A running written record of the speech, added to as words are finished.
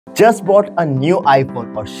Just bought a new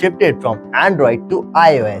iPhone or shifted from Android to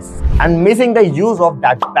iOS and missing the use of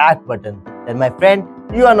that back button, then my friend,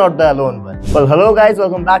 you are not the alone one. Well, hello guys,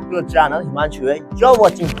 welcome back to our channel. Himanshu here. You're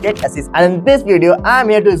watching GetAssist, and in this video, I am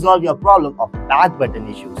here to resolve your problem of back button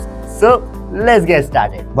issues. So let's get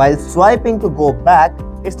started. While swiping to go back,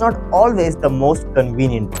 it's not always the most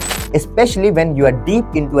convenient, especially when you are deep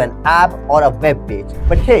into an app or a web page.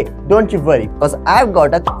 But hey, don't you worry, because I've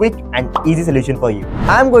got a quick and easy solution for you.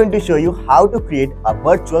 I'm going to show you how to create a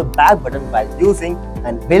virtual back button while using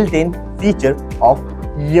a built-in feature of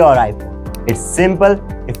your iPhone. It's simple,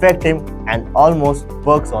 effective, and almost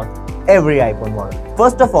works on every iPhone model.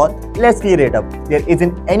 First of all, let's clear it up. There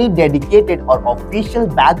isn't any dedicated or official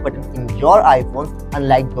back button in your iPhones,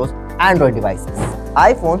 unlike those Android devices.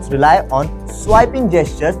 iPhones rely on swiping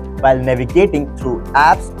gestures while navigating through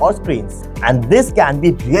apps or screens. And this can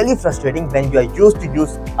be really frustrating when you are used to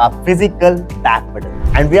use a physical back button.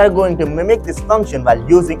 And we are going to mimic this function while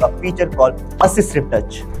using a feature called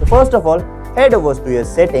AssistiveTouch. So first of all, head over to your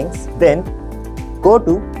settings, then go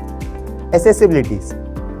to Accessibilities.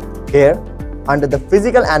 Here, under the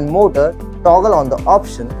physical and motor, toggle on the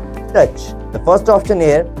option Touch. The first option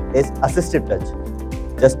here is Assistive Touch.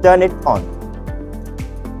 Just turn it on.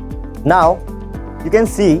 Now, you can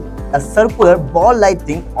see a circular ball-like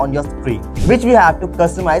thing on your screen, which we have to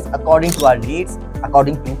customize according to our needs,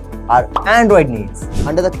 according to our Android needs.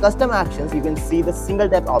 Under the custom actions, you can see the single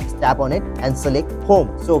tap on it and select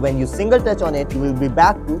home. So when you single touch on it, you will be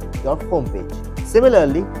back to your home page.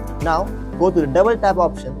 Similarly, now go to the double tap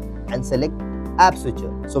option and select app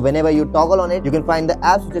switcher. So whenever you toggle on it, you can find the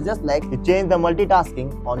app switcher just like you change the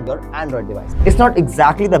multitasking on your Android device. It's not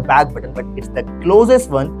exactly the back button, but it's the closest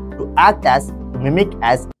one to act as, to mimic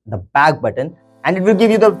as the back button, and it will give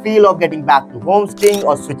you the feel of getting back to home screen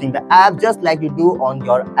or switching the app just like you do on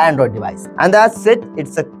your Android device. And that's it.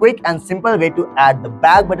 It's a quick and simple way to add the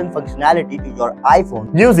back button functionality to your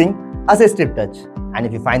iPhone using Assistive Touch. And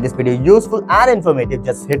if you find this video useful and informative,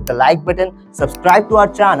 just hit the like button, subscribe to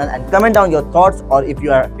our channel, and comment down your thoughts. Or if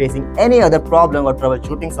you are facing any other problem or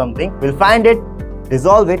troubleshooting something, we'll find it,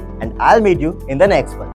 resolve it, and I'll meet you in the next one.